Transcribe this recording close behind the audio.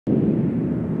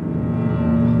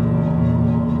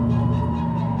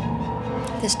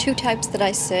There's two types that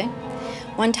I see.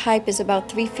 One type is about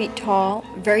 3 feet tall,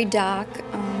 very dark,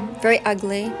 very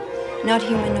ugly, not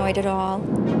humanoid at all.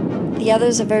 The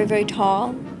others are very, very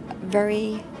tall,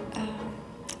 very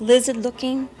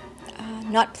lizard-looking,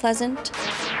 not pleasant.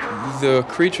 The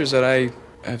creatures that I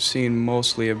have seen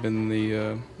mostly have been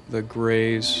the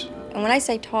grays. And when I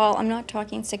say tall, I'm not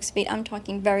talking 6 feet, I'm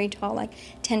talking very tall, like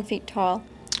 10 feet tall.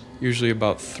 Usually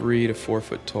about 3 to 4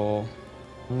 foot tall.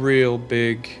 Real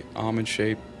big,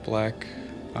 almond-shaped, black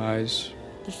eyes.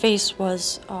 The face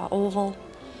was oval.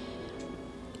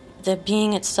 The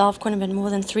being itself couldn't have been more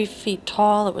than 3 feet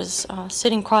tall. It was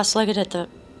sitting cross-legged at the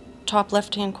top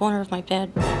left-hand corner of my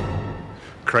bed.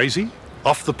 Crazy?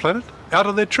 Off the planet? Out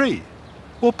of their tree?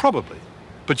 Well, probably.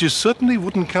 But you certainly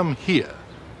wouldn't come here,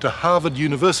 to Harvard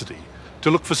University,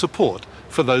 to look for support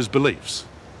for those beliefs.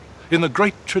 In the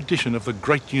great tradition of the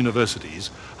great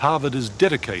universities, Harvard is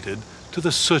dedicated to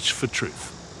the search for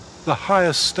truth, the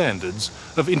highest standards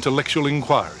of intellectual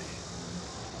inquiry.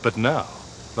 But now,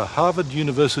 the Harvard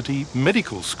University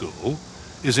Medical School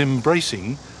is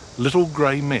embracing little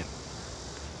grey men.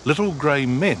 Little grey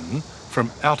men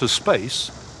from outer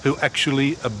space who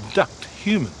actually abduct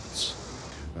humans.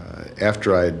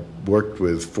 After I'd worked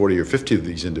with 40 or 50 of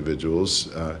these individuals,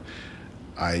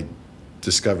 I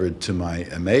discovered to my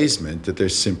amazement that there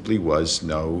simply was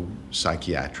no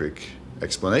psychiatric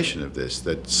explanation of this,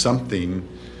 that something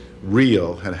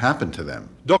real had happened to them.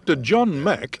 Dr. John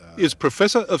Mack is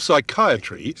Professor of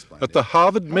Psychiatry at the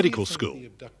Harvard Medical School.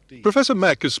 Professor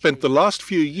Mack has spent the last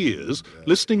few years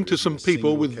listening to some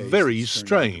people with very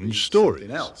strange stories.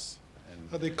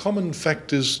 Are there common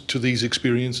factors to these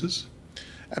experiences?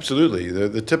 Absolutely.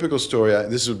 The typical story,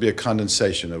 this would be a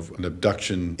condensation of an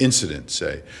abduction incident,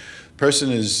 say.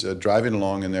 Person is driving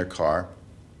along in their car.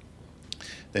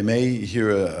 They may hear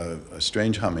a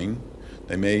strange humming.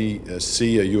 They may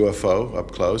see a UFO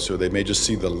up close, or they may just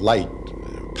see the light,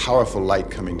 powerful light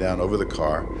coming down over the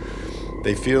car.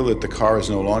 They feel that the car is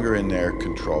no longer in their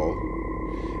control.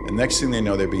 And next thing they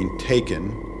know, they're being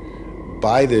taken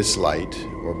by this light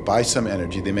or by some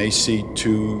energy. They may see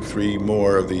 2, 3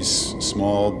 more of these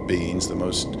small beings. The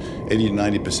most 80 to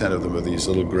 90% of them are these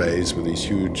little grays with these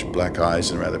huge black eyes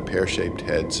and rather pear-shaped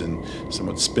heads and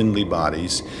somewhat spindly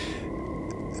bodies.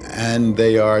 And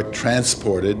they are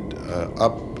transported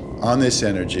up on this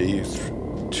energy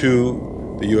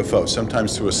to the UFO,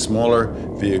 sometimes through a smaller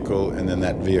vehicle, and then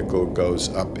that vehicle goes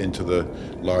up into the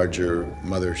larger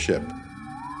mothership.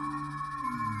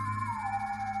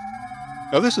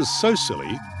 Now this is so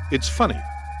silly, it's funny.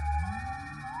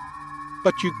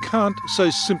 But you can't so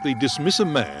simply dismiss a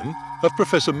man of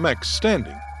Professor Mack's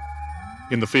standing.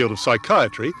 In the field of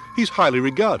psychiatry, he's highly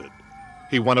regarded.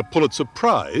 He won a Pulitzer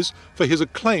Prize for his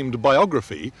acclaimed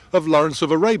biography of Lawrence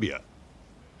of Arabia.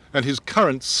 And his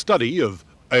current study of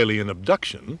alien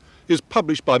abduction is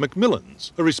published by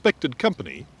Macmillan's, a respected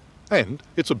company, and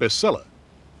it's a bestseller.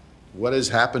 What has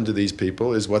happened to these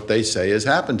people is what they say has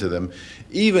happened to them,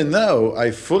 even though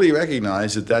I fully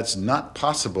recognize that that's not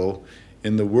possible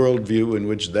in the worldview in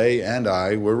which they and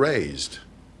I were raised.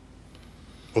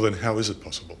 Well, then how is it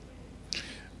possible?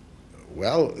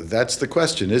 Well, that's the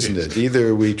question, isn't it?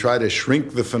 Either we try to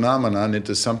shrink the phenomenon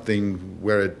into something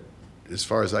where it, as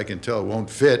far as I can tell, won't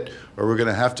fit, or we're going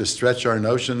to have to stretch our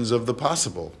notions of the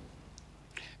possible.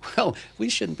 Well, we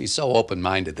shouldn't be so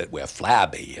open-minded that we're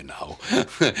flabby, you know.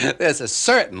 There's a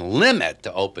certain limit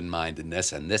to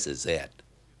open-mindedness, and this is it.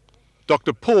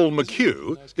 Dr. Paul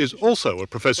McHugh is also a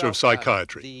professor of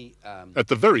psychiatry at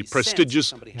the very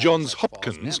prestigious Johns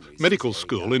Hopkins Medical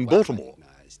School in Baltimore.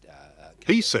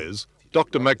 He says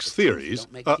Dr. Mack's theories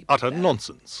are utter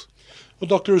nonsense. Well,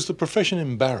 Doctor, is the profession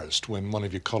embarrassed when one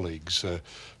of your colleagues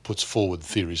puts forward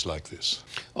theories like this?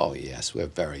 Oh, yes, we're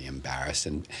very embarrassed,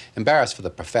 and embarrassed for the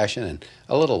profession and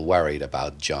a little worried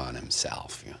about John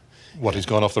himself. You know. What, he's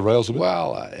gone off the rails a bit?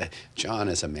 Well, John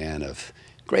is a man of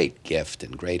great gift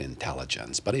and great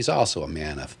intelligence, but he's also a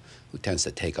man who tends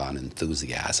to take on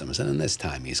enthusiasms, and in this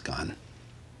time he's gone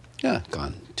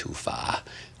too far.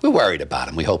 We're worried about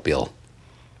him. We hope he'll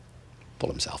pull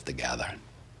himself together and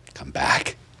come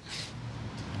back.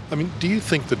 I mean, do you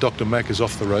think that Dr. Mack is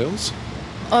off the rails?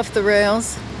 Off the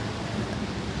rails?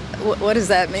 What does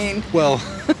that mean? Well,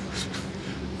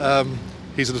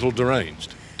 he's a little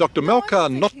deranged. Dr. Melkar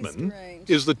Notman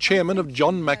is the chairman of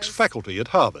John Mack's faculty at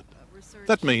Harvard.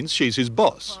 That means she's his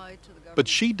boss. But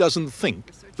she doesn't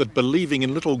think that believing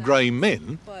in little grey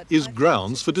men is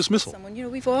grounds for dismissal. You know,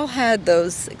 we've all had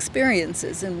those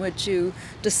experiences in which you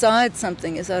decide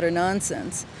something is utter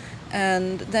nonsense,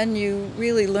 and then you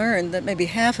really learn that maybe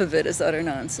half of it is utter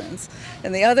nonsense,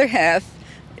 and the other half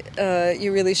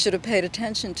you really should have paid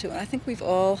attention to. And I think we've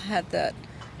all had that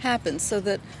happen, so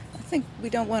that I think we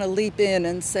don't want to leap in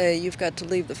and say you've got to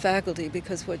leave the faculty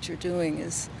because what you're doing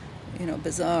is, you know,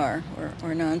 bizarre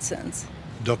or nonsense.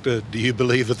 Doctor, do you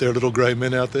believe that there are little grey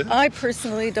men out there? I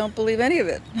personally don't believe any of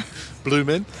it. Blue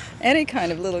men? Any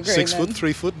kind of little grey men. 6 foot,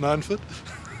 3 foot, 9 foot?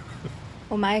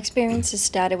 Well, my experiences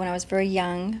started when I was very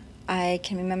young. I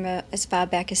can remember as far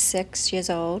back as 6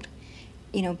 years old,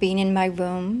 you know, being in my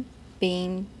room,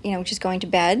 being, you know, just going to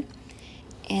bed,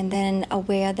 and then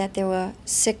aware that there were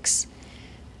 6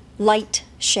 light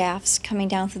shafts coming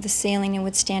down through the ceiling and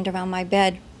would stand around my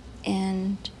bed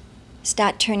and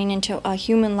start turning into a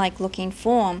human-like looking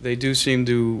form. They do seem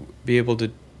to be able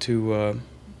to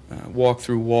walk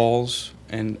through walls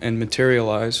and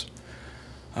materialize.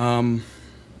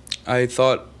 I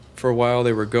thought for a while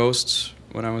they were ghosts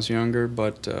when I was younger,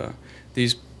 but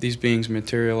these beings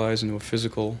materialize into a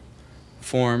physical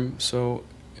form, so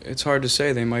it's hard to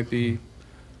say. They might be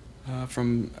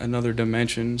from another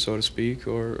dimension, so to speak,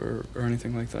 or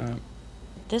anything like that.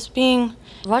 This being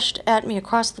rushed at me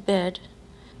across the bed.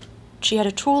 She had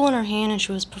a tool in her hand and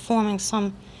she was performing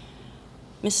some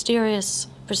mysterious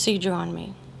procedure on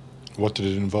me. What did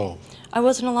it involve? I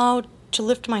wasn't allowed to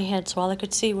lift my head, so all I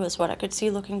could see was what I could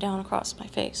see looking down across my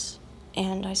face.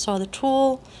 And I saw the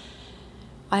tool.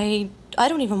 I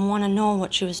don't even want to know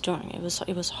what she was doing. It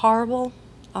was horrible.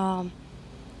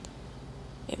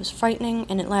 It was frightening,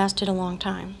 and it lasted a long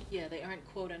time. Yeah, they aren't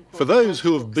quote unquote. For those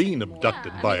who have been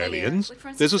abducted by aliens,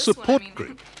 there's a support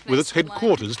group with its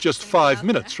headquarters just 5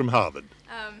 minutes from Harvard.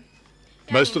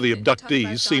 Most of the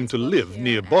abductees seem to live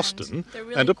near Boston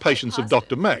and are patients of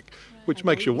Dr. Mack, which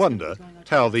makes you wonder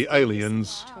how the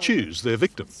aliens choose their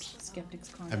victims.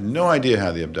 I have no idea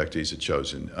how the abductees are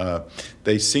chosen.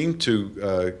 They seem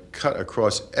to cut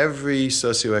across every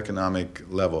socioeconomic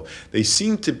level. They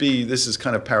seem to be, this is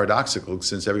kind of paradoxical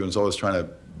since everyone's always trying to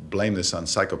blame this on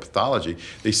psychopathology,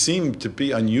 they seem to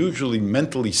be unusually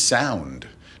mentally sound.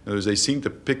 In other words, they seem to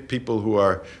pick people who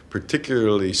are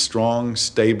particularly strong,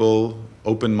 stable,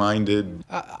 open-minded.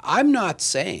 I'm not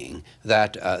saying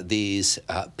that these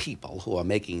people who are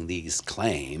making these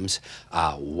claims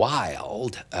are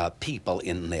wild people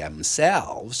in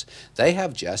themselves. They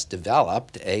have just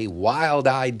developed a wild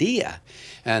idea.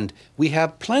 And we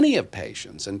have plenty of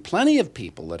patients and plenty of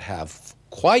people that have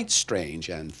quite strange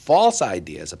and false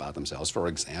ideas about themselves. For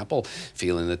example,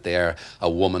 feeling that they're a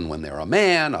woman when they're a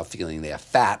man, or feeling they're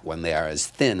fat when they're as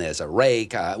thin as a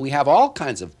rake. We have all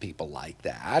kinds of people like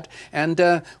that,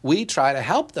 and we try to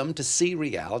help them to see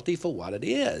reality for what it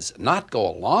is, not go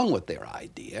along with their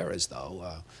idea as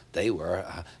though they were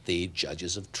the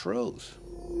judges of truth.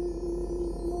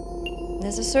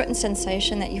 There's a certain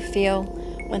sensation that you feel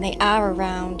when they are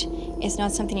around. It's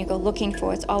not something you go looking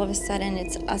for. It's all of a sudden,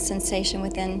 it's a sensation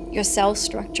within your cell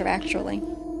structure, actually.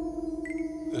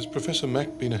 Has Professor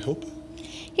Mack been a helper?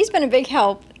 He's been a big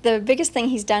help. The biggest thing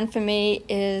he's done for me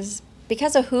is,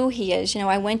 because of who he is, you know,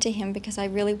 I went to him because I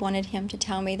really wanted him to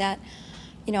tell me that,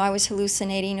 you know, I was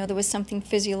hallucinating, or there was something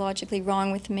physiologically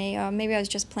wrong with me, or maybe I was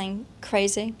just plain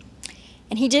crazy.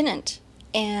 And he didn't.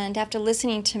 And after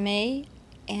listening to me,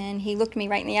 and he looked me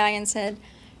right in the eye and said,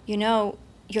 you know,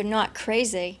 you're not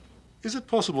crazy. Is it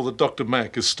possible that Dr.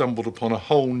 Mack has stumbled upon a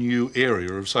whole new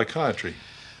area of psychiatry?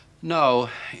 No,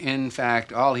 in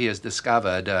fact, all he has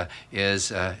discovered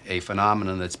is a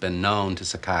phenomenon that's been known to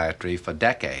psychiatry for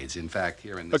decades. In fact,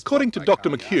 here in this According to Dr.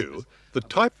 McHugh, the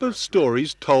type of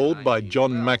stories told by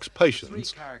John Mack's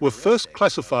patients were first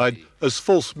classified as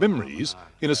false memories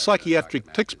in a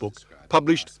psychiatric textbook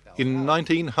published in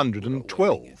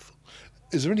 1912.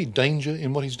 Is there any danger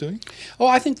in what he's doing? Oh,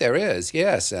 I think there is,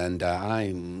 yes, and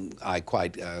I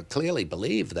quite clearly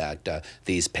believe that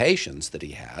these patients that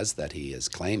he has, that he is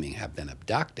claiming have been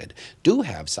abducted, do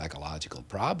have psychological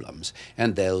problems,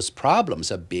 and those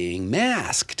problems are being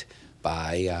masked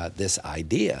by this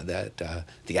idea that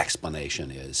the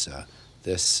explanation is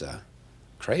this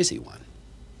crazy one.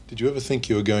 Did you ever think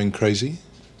you were going crazy?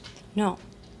 No.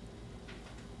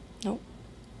 Nope.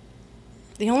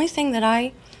 The only thing that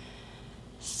I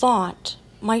thought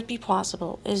might be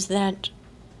possible is that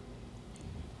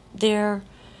there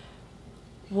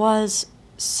was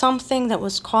something that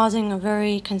was causing a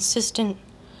very consistent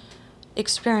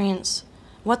experience.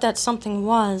 What that something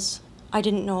was, I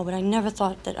didn't know, but I never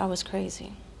thought that I was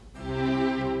crazy.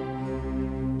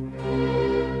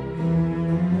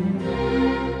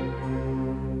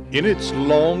 In its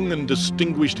long and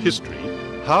distinguished history,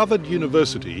 Harvard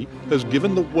University has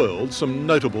given the world some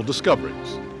notable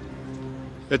discoveries.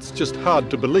 It's just hard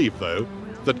to believe, though,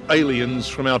 that aliens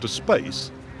from outer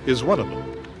space is one of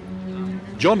them.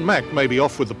 John Mack may be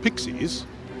off with the pixies,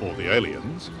 or the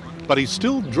aliens, but he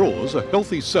still draws a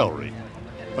healthy salary,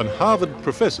 and Harvard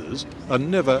professors are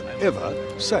never, ever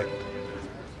sacked.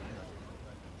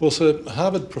 Well, sir,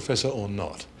 Harvard professor or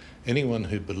not, anyone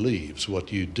who believes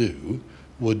what you do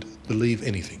would believe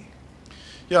anything.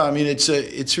 Yeah, I mean,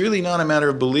 it's really not a matter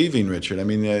of believing, Richard. I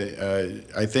mean,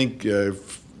 I think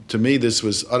to me this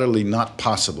was utterly not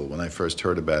possible when I first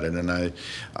heard about it, and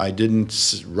I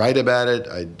didn't write about it,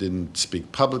 I didn't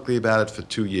speak publicly about it for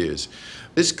 2 years.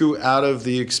 This grew out of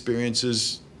the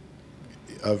experiences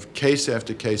of case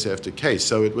after case after case.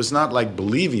 So it was not like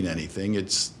believing anything.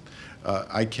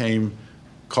 I came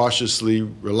cautiously,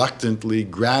 reluctantly,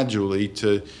 gradually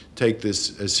to take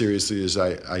this as seriously as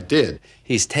I did.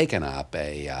 He's taken up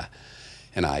an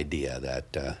idea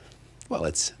that, well,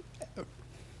 it's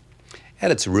at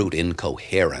its root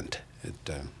incoherent. It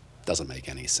doesn't make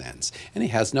any sense. And he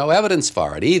has no evidence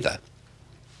for it either.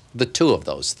 The two of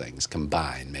those things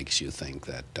combined makes you think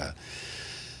that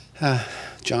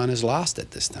John has lost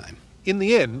it this time. In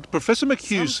the end, Professor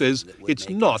McHugh says it's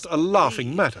not a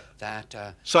laughing matter.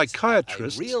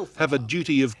 Psychiatrists have a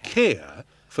duty of care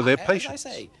for their patients.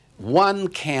 One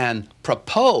can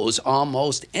propose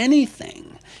almost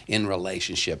anything in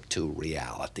relationship to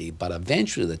reality, but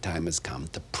eventually the time has come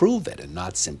to prove it and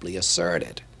not simply assert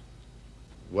it.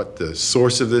 What the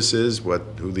source of this is,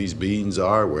 who these beings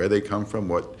are, where they come from,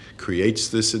 what creates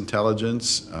this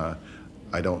intelligence,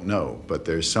 I don't know. But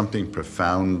there's something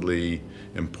profoundly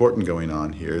important going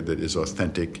on here that is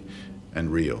authentic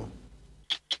and real.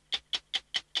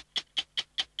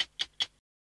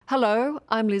 Hello,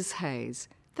 I'm Liz Hayes.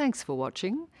 Thanks for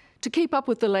watching. To keep up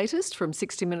with the latest from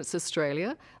 60 Minutes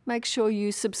Australia, make sure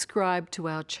you subscribe to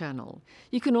our channel.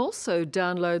 You can also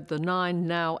download the 9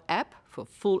 Now app for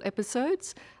full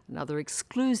episodes and other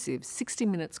exclusive 60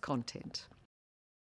 Minutes content.